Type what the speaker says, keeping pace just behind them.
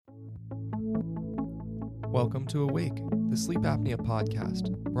Welcome to Awake, the sleep apnea podcast,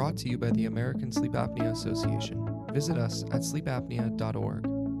 brought to you by the American Sleep Apnea Association. Visit us at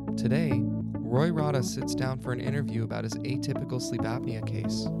sleepapnea.org. Today, Roy Rada sits down for an interview about his atypical sleep apnea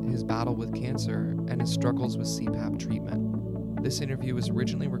case, his battle with cancer, and his struggles with CPAP treatment. This interview was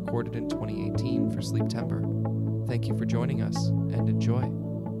originally recorded in 2018 for Sleeptember. Thank you for joining us, and enjoy.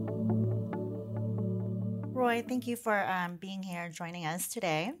 Roy, thank you for being here, joining us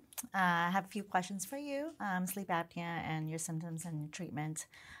today. I have a few questions for you, sleep apnea and your symptoms and treatment.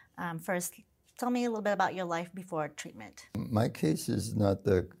 First, tell me a little bit about your life before treatment. My case is not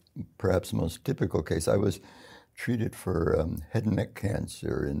the perhaps most typical case. I was treated for head and neck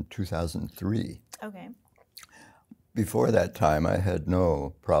cancer in 2003. Okay. Before that time, I had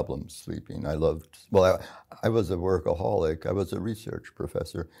no problem sleeping. I was a workaholic. I was a research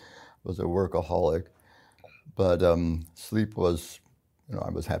professor, was a workaholic. But sleep was, I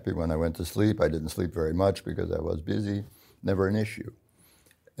was happy when I went to sleep. I didn't sleep very much because I was busy, never an issue.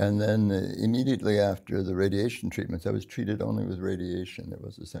 And then immediately after the radiation treatments, I was treated only with radiation. There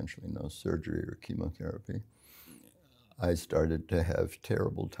was essentially no surgery or chemotherapy. I started to have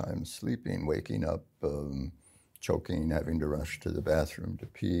terrible times sleeping, waking up, choking, having to rush to the bathroom to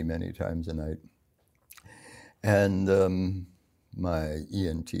pee many times a night. And my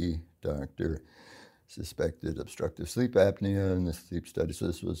ENT doctor suspected obstructive sleep apnea in the sleep study. So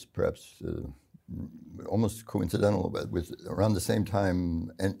this was perhaps almost coincidental with around the same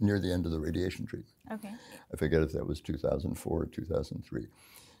time and near the end of the radiation treatment. Okay. I forget if that was 2004 or 2003.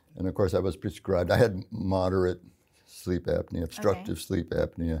 And of course I was prescribed, I had moderate sleep apnea, obstructive sleep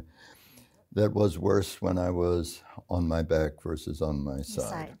apnea. That was worse when I was on my back versus on my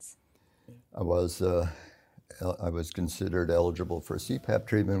side. I was considered eligible for CPAP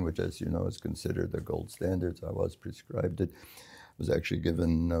treatment, which, as you know, is considered the gold standard. So I was prescribed it. I was actually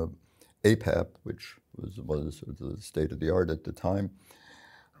given APAP, which was sort of the state of the art at the time.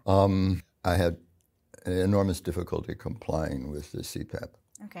 I had enormous difficulty complying with the CPAP.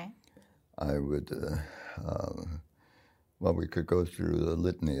 Okay. I would, we could go through the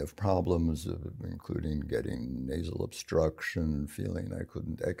litany of problems, including getting nasal obstruction, feeling I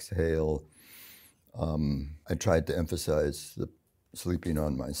couldn't exhale. I tried to emphasize the sleeping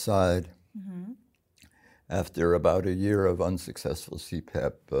on my side. Mm-hmm. After about a year of unsuccessful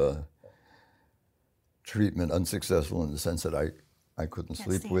CPAP treatment, unsuccessful in the sense that I couldn't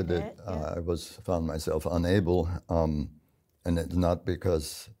sleep with it, yeah. I found myself unable, and it's not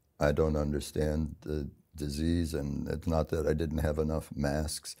because I don't understand the disease, and it's not that I didn't have enough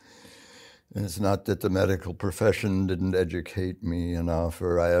masks. And it's not that the medical profession didn't educate me enough,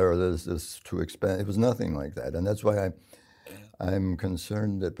 or this is too expensive. It was nothing like that, and that's why I'm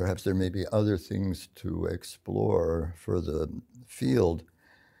concerned that perhaps there may be other things to explore for the field,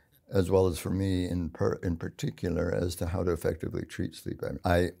 as well as for me in particular, as to how to effectively treat sleep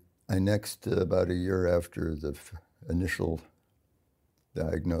apnea. I next, about a year after the initial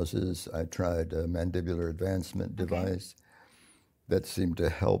diagnosis, I tried a mandibular advancement device that seemed to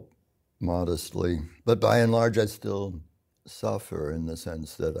help modestly, but by and large I still suffer in the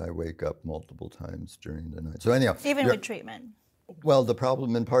sense that I wake up multiple times during the night. So anyhow, even with treatment. Well, the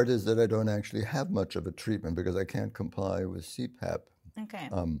problem in part is that I don't actually have much of a treatment because I can't comply with CPAP. Okay.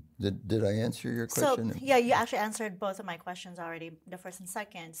 Did I answer your question? So yeah, you actually answered both of my questions already, the first and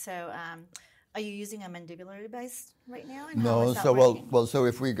second. So are you using a mandibular device right now? And no. So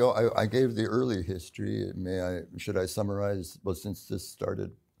if we go, I gave the early history. Should I summarize? Well, since this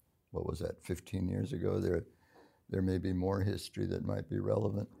started, what was that, 15 years ago, there may be more history that might be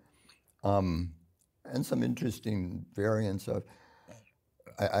relevant. And some interesting variants of,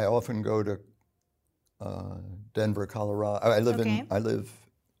 I often go to Denver, Colorado. I live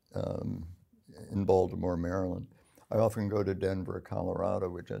in Baltimore, Maryland. I often go to Denver, Colorado,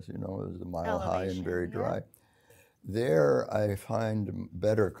 which, as you know, is a mile high and very dry. Yeah. There I find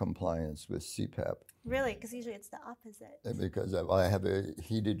better compliance with CPAP. Really? Because usually it's the opposite. Because I have a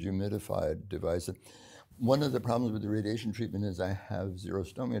heated humidified device. One of the problems with the radiation treatment is I have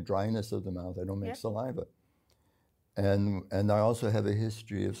xerostomia, dryness of the mouth. I don't make saliva. And I also have a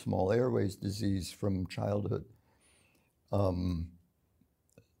history of small airways disease from childhood.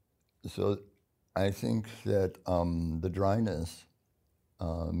 So I think that the dryness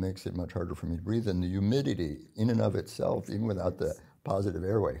makes it much harder for me to breathe, and the humidity in and of itself, even without the positive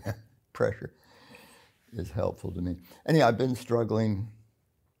airway pressure, is helpful to me. Anyhow, I've been struggling.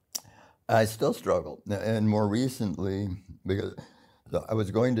 I still struggle, and more recently, because I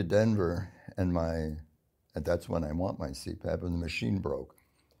was going to Denver, and that's when I want my CPAP, and the machine broke.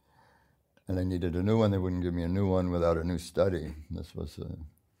 And I needed a new one. They wouldn't give me a new one without a new study. This was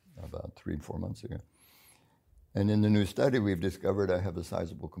about 3-4 months ago. And in the new study, we've discovered I have a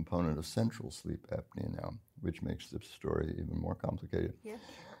sizable component of central sleep apnea now, which makes the story even more complicated. Yeah.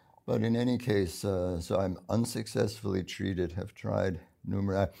 But in any case, so I'm unsuccessfully treated, have tried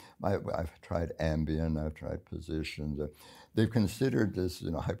numerous, I've tried Ambien, I've tried positions. They've considered this,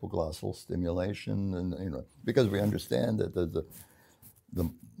 hypoglossal stimulation, and, because we understand that the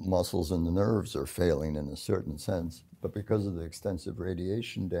muscles and the nerves are failing in a certain sense. But because of the extensive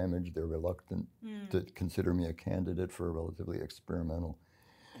radiation damage, they're reluctant to consider me a candidate for a relatively experimental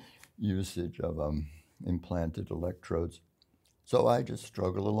usage of implanted electrodes. So I just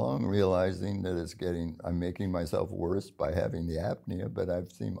struggle along, realizing that I'm making myself worse by having the apnea, but I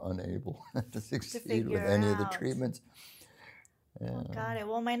seem unable to succeed with any of the treatments. Yeah. Got it.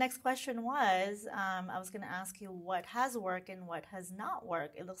 Well, my next question was, I was going to ask you what has worked and what has not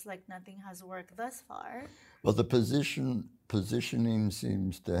worked. It looks like nothing has worked thus far. Well, the positioning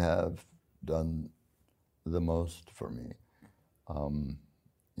seems to have done the most for me,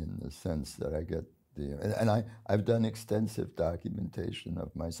 in the sense that I get I've done extensive documentation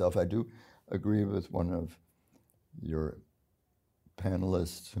of myself. I do agree with one of your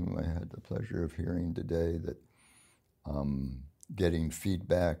panelists whom I had the pleasure of hearing today that getting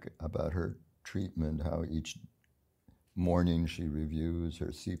feedback about her treatment, how each morning she reviews her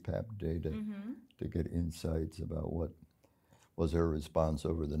CPAP data to get insights about what was her response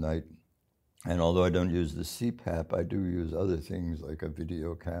over the night. And although I don't use the CPAP, I do use other things like a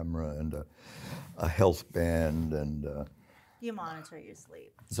video camera and a health band. And you monitor your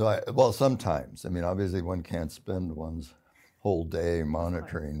sleep. So sometimes. I mean, obviously one can't spend one's whole day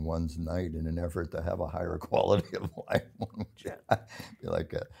monitoring one's night in an effort to have a higher quality of life. Be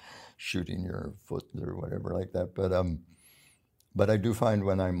like shooting your foot or whatever like that. But I do find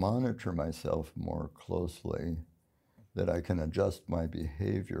when I monitor myself more closely that I can adjust my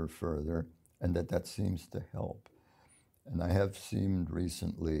behavior further, and that seems to help. And I have seemed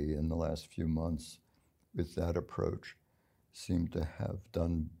recently, in the last few months, with that approach, seemed to have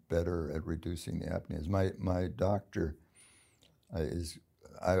done better at reducing the apneas. My doctor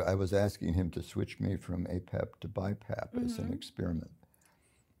I was asking him to switch me from APAP to BiPAP as an experiment.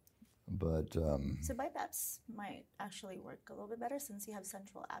 But so BiPAPs might actually work a little bit better since you have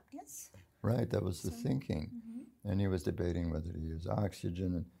central apneas. Right, that was the thinking. And he was debating whether to use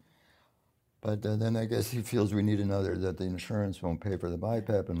oxygen. But then I guess he feels we need that the insurance won't pay for the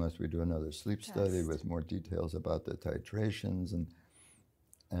BiPAP unless we do another sleep study with more details about the titrations.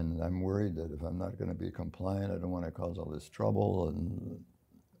 And I'm worried that if I'm not going to be compliant, I don't want to cause all this trouble. And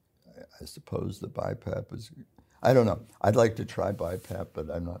I suppose the BiPAP is, I don't know. I'd like to try BiPAP, but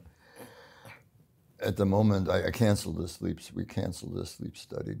I'm not. At the moment, we canceled the sleep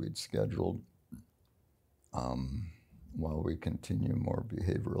study we'd scheduled while we continue more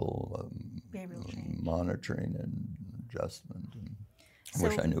behavioral monitoring and adjustment. I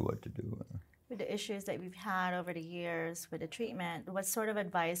wish I knew what to do. With the issues that we've had over the years with the treatment, what sort of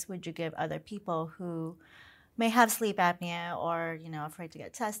advice would you give other people who may have sleep apnea or, afraid to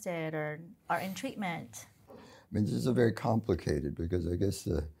get tested or are in treatment? I mean, this is very complicated because I guess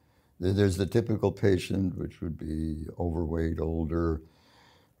there's the typical patient, which would be overweight, older,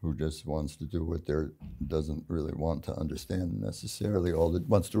 who just wants to do doesn't really want to understand necessarily all that,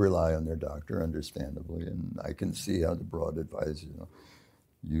 wants to rely on their doctor, understandably. And I can see how the broad advice,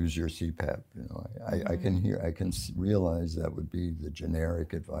 use your CPAP. I can realize that would be the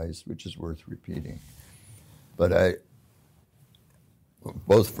generic advice, which is worth repeating. But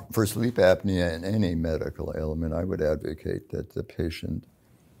both for sleep apnea and any medical ailment, I would advocate that the patient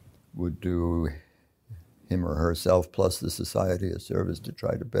would do him or herself plus the society a service to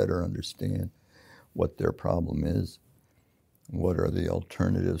try to better understand what their problem is, what are the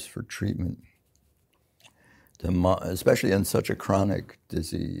alternatives for treatment, especially in such a chronic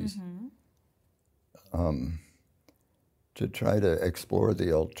disease, to try to explore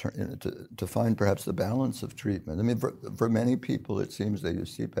the alternative, to find perhaps the balance of treatment. I mean, for many people, it seems they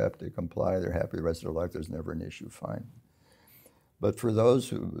use CPAP, they comply, they're happy the rest of their life, there's never an issue, fine. But for those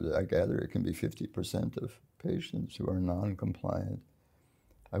who, I gather it can be 50% of patients who are non-compliant,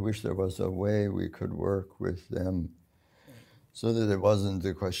 I wish there was a way we could work with them so that it wasn't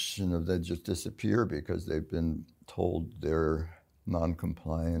the question of they just disappear because they've been told they're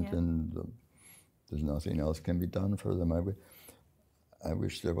non-compliant and there's nothing else can be done for them. I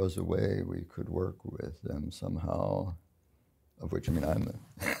wish there was a way we could work with them somehow, of which, I'm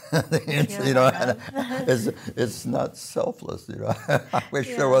it's not selfless, I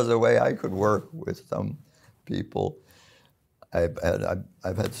wish there was a way I could work with some people. I've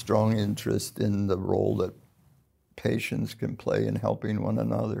had strong interest in the role that patients can play in helping one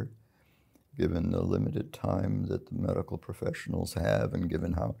another. given the limited time that the medical professionals have, and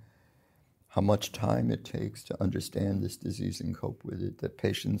given how much time it takes to understand this disease and cope with it, that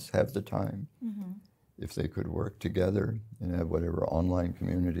patients have the time. If they could work together and have whatever online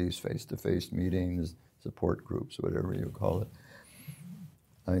communities, face-to-face meetings, support groups, whatever you call it.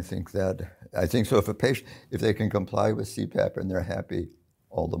 I think so. If they can comply with CPAP and they're happy,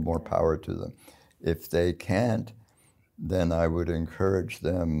 all the more power to them. If they can't, then I would encourage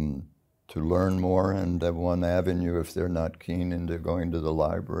them to learn more, and one avenue, if they're not keen into going to the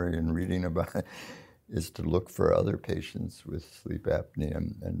library and reading about it, is to look for other patients with sleep apnea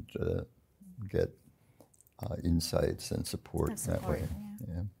and get insights and support that way.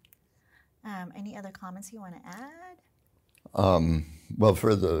 Yeah. Any other comments you want to add? Well,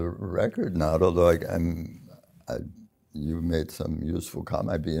 for the record, not. Although you made some useful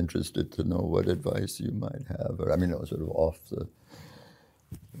comment, I'd be interested to know what advice you might have. Or, sort of off the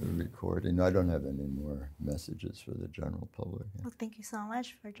recording. I don't have any more messages for the general public. Well, thank you so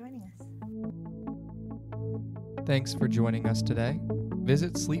much for joining us. Thanks for joining us today.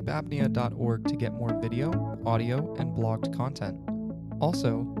 Visit sleepapnea.org to get more video, audio, and blogged content.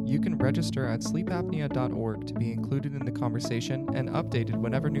 Also, you can register at sleepapnea.org to be included in the conversation and updated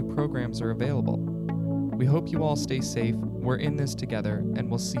whenever new programs are available. We hope you all stay safe, we're in this together, and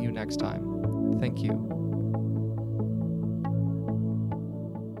we'll see you next time. Thank you.